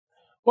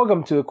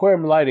Welcome to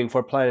Aquarium Lighting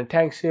for Planted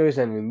Tank series,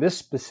 and in this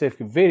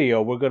specific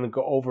video we're going to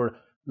go over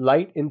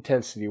light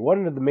intensity,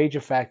 one of the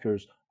major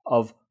factors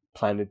of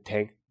Planted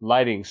Tank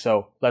lighting.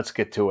 So let's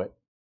get to it.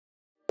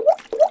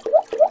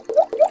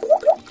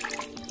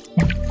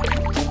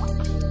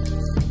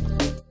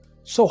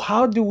 So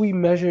how do we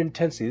measure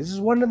intensity? This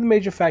is one of the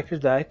major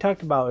factors that I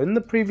talked about in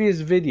the previous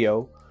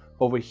video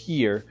over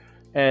here,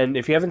 and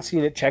if you haven't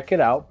seen it, check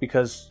it out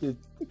because it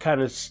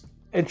kind of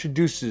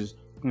introduces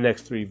the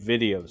next three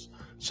videos.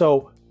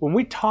 So when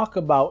we talk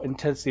about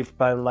intensity for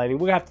planted lighting,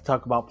 we have to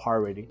talk about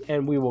par rating,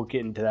 and we will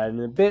get into that in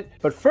a bit.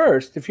 But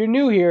first, if you're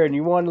new here and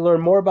you want to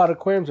learn more about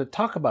aquariums or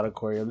talk about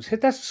aquariums,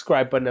 hit that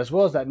subscribe button as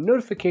well as that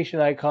notification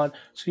icon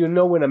so you'll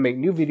know when I make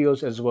new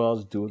videos as well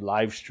as do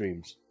live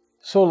streams.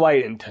 So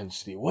light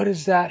intensity, what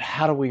is that?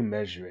 How do we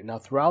measure it? Now,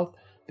 throughout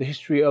the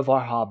history of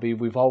our hobby,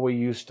 we've always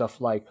used stuff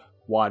like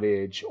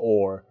wattage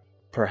or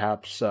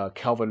perhaps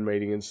Kelvin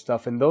rating and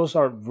stuff, and those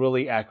aren't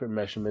really accurate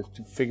measurements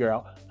to figure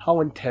out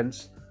how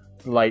intense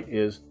light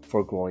is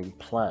for growing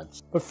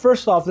plants. But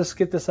first off, let's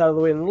get this out of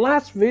the way. In the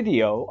last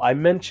video, I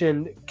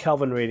mentioned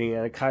Kelvin rating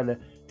and I kind of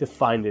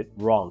defined it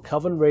wrong.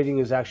 Kelvin rating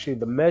is actually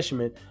the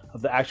measurement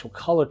of the actual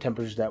color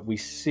temperature that we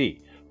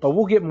see, but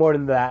we'll get more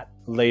into that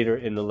later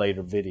in the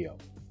later video.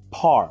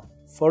 PAR,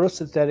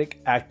 photosynthetic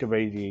active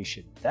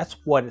radiation, that's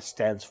what it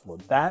stands for.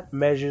 That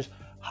measures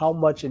how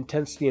much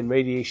intensity and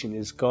radiation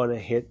is going to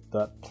hit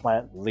the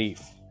plant leaf.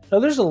 Now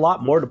there's a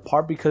lot more to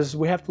PAR because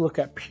we have to look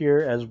at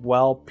PUR as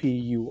well,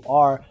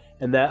 P-U-R,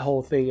 and that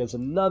whole thing is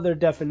another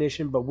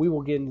definition, but we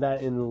will get into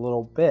that in a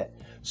little bit.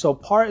 So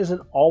PAR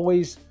isn't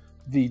always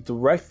the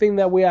direct thing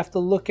that we have to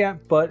look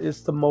at, but it's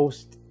the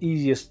most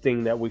easiest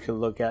thing that we can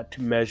look at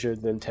to measure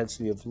the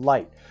intensity of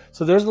light.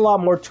 So there's a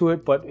lot more to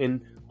it, but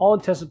in all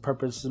intents and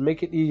purposes, to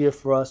make it easier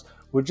for us,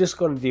 we're just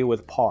going to deal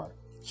with PAR.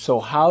 So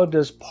how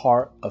does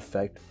PAR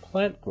affect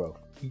plant growth?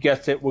 You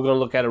guessed it, we're going to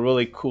look at a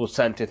really cool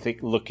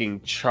scientific looking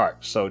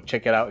chart. So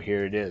check it out,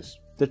 here it is.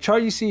 The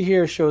chart you see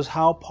here shows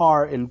how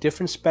PAR in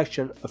different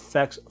spectrum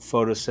affects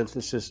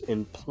photosynthesis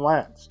in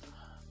plants.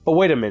 But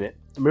wait a minute,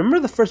 remember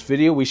the first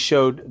video we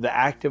showed the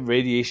active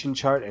radiation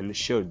chart and it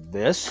showed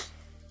this?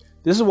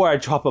 This is where I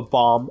drop a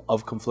bomb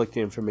of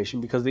conflicting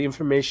information because the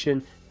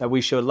information that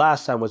we showed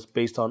last time was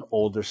based on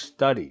older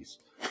studies.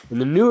 In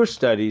the newer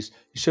studies,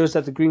 it shows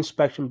that the green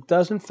spectrum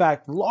does in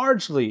fact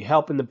largely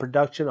help in the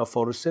production of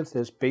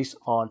photosynthesis based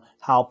on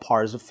how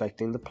PAR is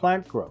affecting the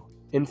plant growth.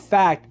 In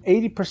fact,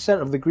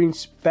 80% of the green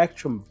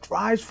spectrum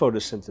drives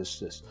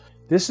photosynthesis.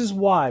 This is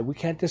why we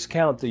can't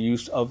discount the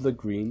use of the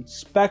green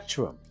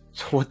spectrum.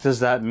 So what does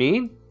that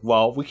mean?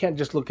 Well, we can't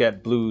just look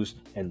at blues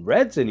and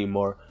reds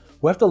anymore.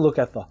 We have to look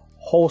at the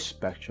whole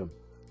spectrum,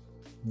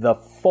 the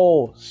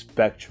full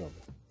spectrum.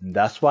 And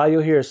that's why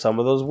you'll hear some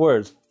of those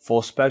words,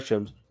 full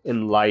spectrums,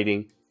 in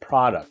lighting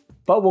product.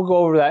 But we'll go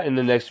over that in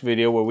the next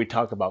video where we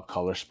talk about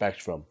color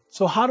spectrum.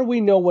 So how do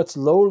we know what's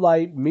low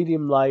light,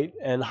 medium light,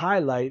 and high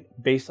light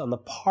based on the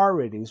PAR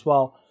ratings?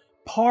 Well,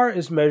 PAR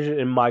is measured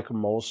in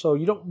micromoles, so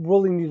you don't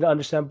really need to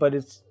understand, but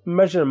it's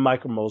measured in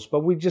micromoles.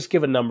 But we just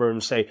give a number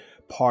and say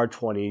PAR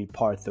 20,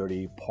 PAR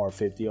 30, PAR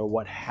 50, or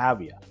what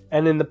have you.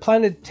 And in the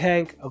Planted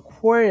Tank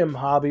aquarium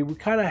hobby, we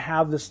kind of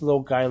have this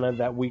little guideline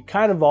that we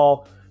kind of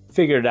all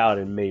figured out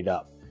and made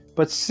up.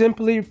 But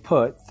simply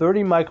put,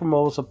 30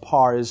 micromoles of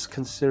PAR is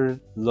considered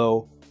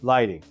low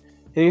lighting.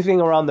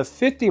 Anything around the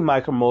 50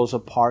 micromoles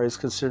of PAR is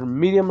considered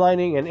medium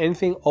lighting, and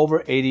anything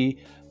over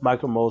 80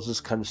 micromoles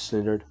is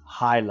considered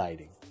high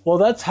lighting. Well,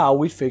 that's how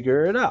we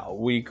figure it out.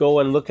 We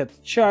go and look at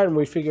the chart and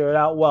we figure it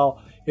out.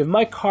 Well, if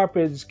my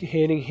carpet is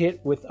getting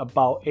hit with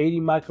about 80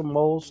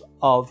 micromoles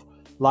of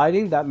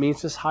lighting, that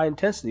means it's high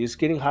intensity. It's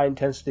getting high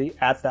intensity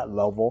at that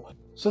level.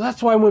 So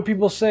that's why when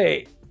people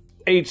say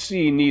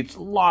HC needs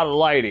a lot of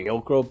lighting, it'll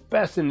grow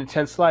best in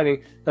intense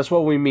lighting, that's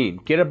what we mean.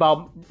 Get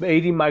about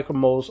 80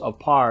 micromoles of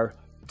PAR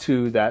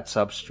to that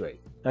substrate.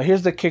 Now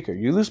here's the kicker.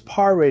 You lose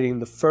PAR rating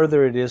the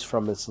further it is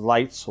from its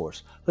light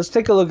source. Let's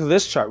take a look at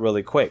this chart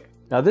really quick.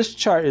 Now this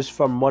chart is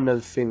from one of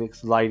the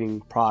Phoenix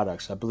lighting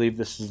products. I believe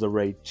this is the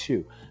Ray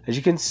 2. As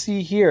you can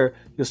see here,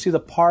 you'll see the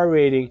PAR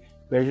rating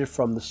measured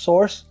from the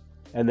source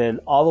and then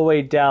all the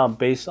way down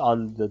based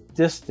on the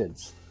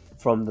distance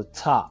from the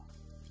top.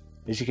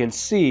 As you can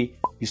see,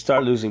 you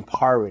start losing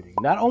PAR rating.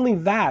 Not only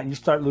that, you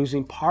start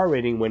losing PAR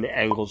rating when it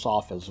angles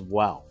off as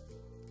well.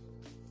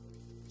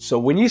 So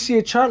when you see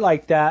a chart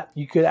like that,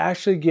 you could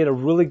actually get a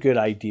really good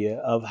idea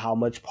of how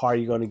much PAR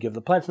you're going to give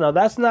the plants. Now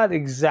that's not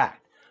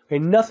exact. Okay,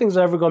 nothing's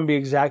ever going to be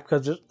exact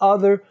because there's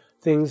other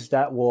things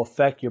that will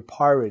affect your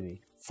PAR rating.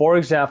 For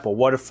example,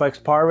 what affects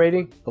PAR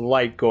rating? The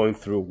light going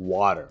through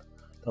water.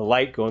 The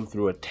light going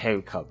through a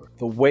tank cover.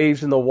 The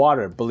waves in the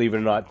water, believe it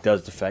or not,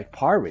 does affect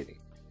PAR rating.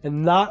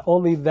 And not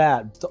only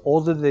that, the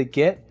older they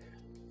get,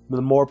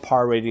 the more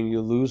PAR rating you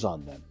lose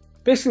on them.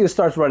 Basically, it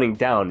starts running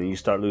down and you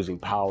start losing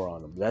power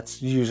on them. That's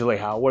usually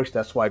how it works.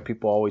 That's why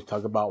people always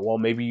talk about, well,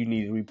 maybe you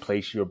need to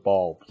replace your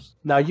bulbs.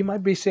 Now, you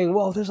might be saying,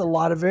 well, there's a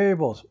lot of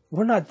variables.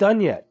 We're not done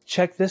yet.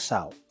 Check this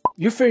out.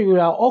 You're figuring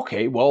out,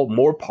 okay, well,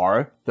 more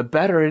PAR, the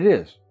better it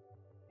is.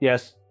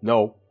 Yes,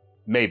 no,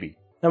 maybe.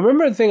 Now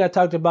remember the thing I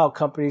talked about,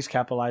 companies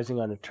capitalizing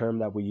on a term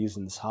that we use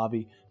in this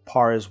hobby?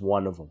 PAR is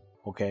one of them,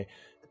 okay?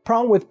 The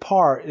problem with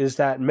PAR is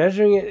that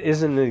measuring it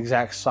isn't an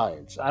exact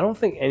science. I don't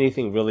think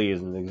anything really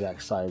is an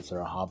exact science in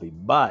our hobby,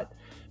 but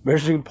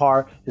measuring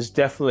PAR is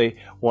definitely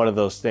one of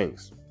those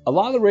things. A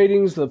lot of the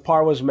ratings the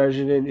PAR was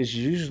measured in is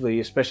usually,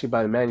 especially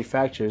by the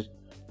manufacturers,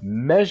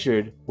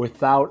 measured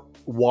without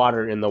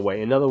water in the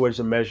way. In other words,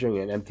 they're measuring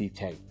an empty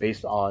tank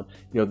based on,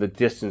 the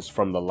distance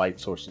from the light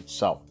source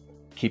itself.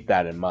 Keep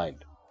that in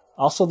mind.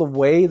 Also, the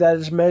way that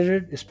is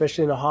measured,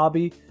 especially in a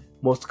hobby,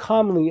 most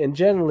commonly and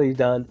generally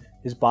done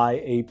is by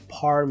a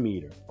PAR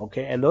meter,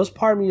 okay? And those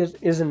PAR meters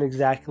isn't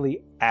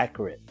exactly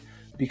accurate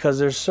because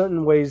there's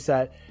certain ways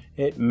that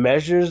it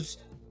measures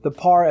the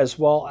PAR as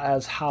well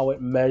as how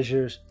it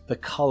measures the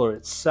color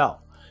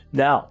itself.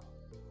 Now,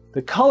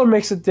 the color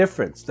makes a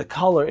difference. The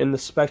color in the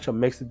spectrum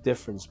makes a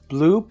difference.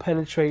 Blue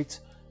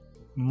penetrates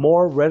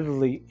more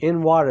readily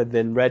in water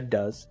than red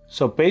does.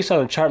 So based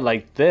on a chart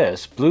like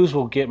this, blues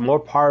will get more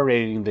PAR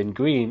rating than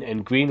green,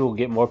 and green will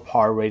get more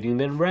PAR rating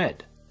than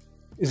red.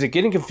 Is it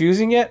getting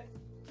confusing yet?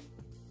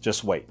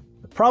 Just wait.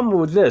 The problem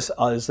with this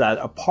is that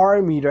a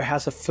PAR meter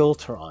has a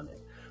filter on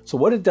it. So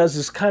what it does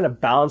is kind of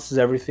balances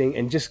everything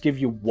and just give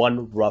you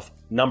one rough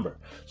number.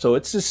 So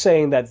it's just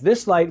saying that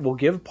this light will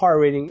give a PAR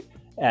rating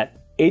at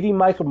 80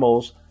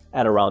 micromoles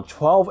at around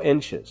 12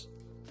 inches.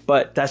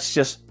 But that's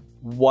just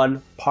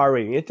one PAR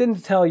rating. It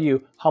didn't tell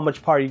you how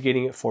much PAR you're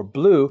getting it for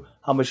blue,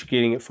 how much you're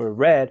getting it for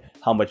red,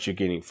 how much you're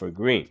getting for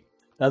green.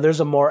 Now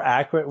there's a more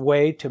accurate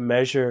way to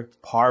measure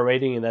PAR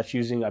rating, and that's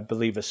using, I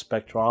believe, a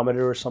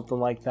spectrometer or something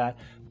like that.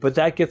 But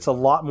that gets a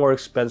lot more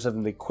expensive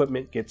and the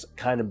equipment gets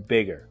kind of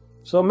bigger.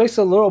 So it makes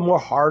it a little more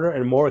harder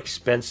and more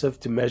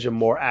expensive to measure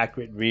more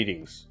accurate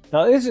readings.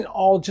 Now it isn't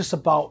all just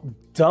about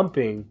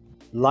dumping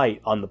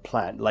light on the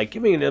plant, like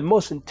giving it the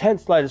most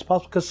intense light as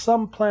possible, because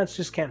some plants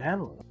just can't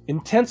handle it.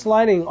 Intense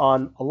lighting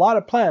on a lot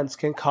of plants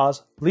can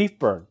cause leaf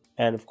burn,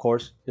 and of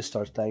course it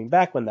starts dying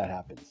back when that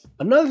happens.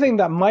 Another thing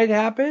that might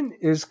happen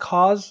is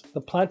cause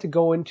the plant to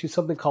go into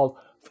something called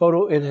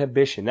photo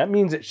inhibition. That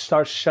means it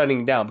starts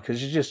shutting down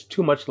because there's just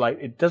too much light,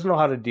 it doesn't know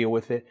how to deal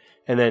with it,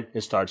 and then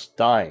it starts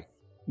dying.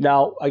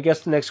 Now, I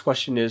guess the next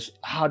question is,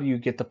 how do you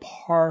get the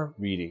PAR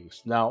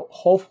readings? Now,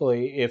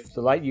 hopefully, if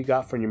the light you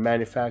got from your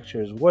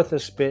manufacturer is worth a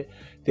spit,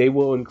 they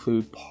will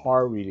include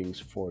PAR readings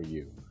for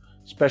you,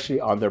 especially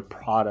on their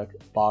product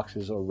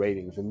boxes or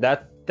ratings. And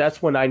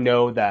that's when I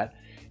know that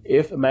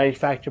if a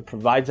manufacturer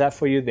provides that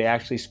for you, they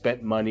actually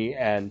spent money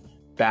and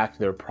backed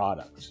their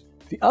products.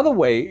 The other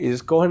way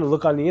is go ahead and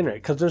look on the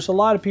internet, because there's a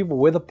lot of people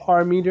with a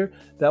PAR meter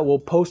that will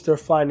post their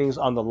findings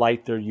on the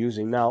light they're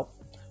using. Now,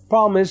 the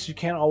problem is you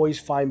can't always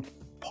find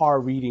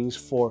PAR readings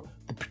for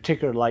the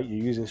particular light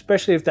you're using,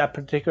 especially if that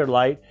particular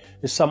light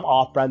is some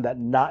off-brand that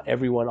not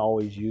everyone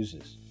always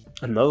uses.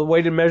 Another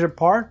way to measure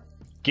PAR,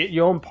 get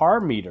your own PAR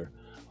meter.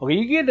 Okay,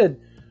 you get a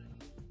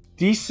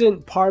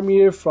decent PAR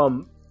meter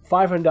from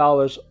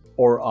 $500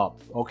 or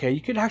up. Okay,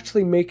 you could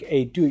actually make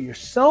a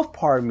do-it-yourself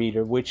PAR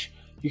meter, which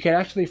you can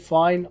actually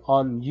find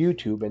on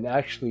YouTube, and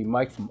actually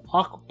Mike from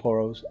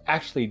Aquaporos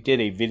actually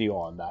did a video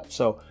on that.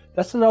 So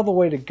that's another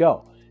way to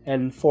go.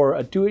 And for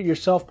a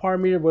do-it-yourself PAR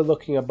meter, we're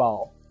looking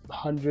about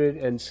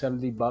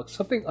 $170,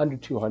 something under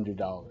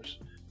 $200.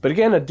 But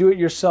again, a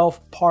do-it-yourself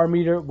PAR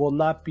meter will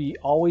not be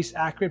always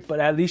accurate, but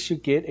at least you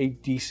get a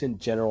decent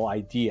general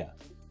idea.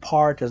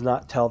 PAR does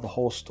not tell the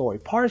whole story.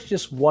 PAR is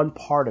just one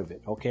part of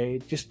it, okay?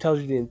 It just tells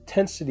you the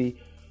intensity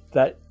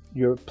that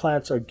your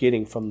plants are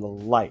getting from the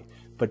light.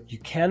 But you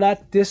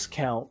cannot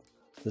discount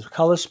the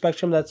color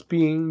spectrum that's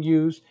being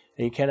used,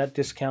 and you cannot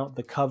discount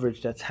the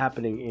coverage that's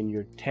happening in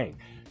your tank.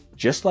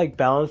 Just like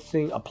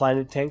balancing a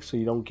planted tank so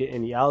you don't get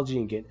any algae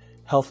and get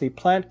healthy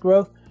plant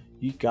growth,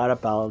 you gotta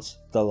balance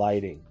the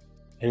lighting.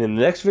 And in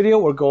the next video,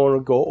 we're going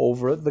to go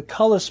over the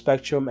color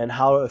spectrum and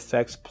how it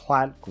affects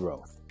plant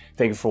growth.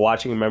 Thank you for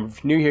watching. Remember,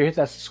 if you're new here, hit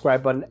that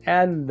subscribe button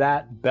and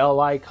that bell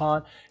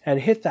icon, and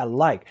hit that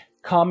like,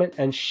 comment,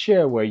 and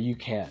share where you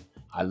can.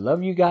 I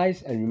love you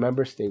guys, and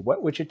remember, stay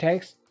wet with your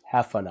tanks.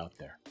 Have fun out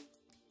there.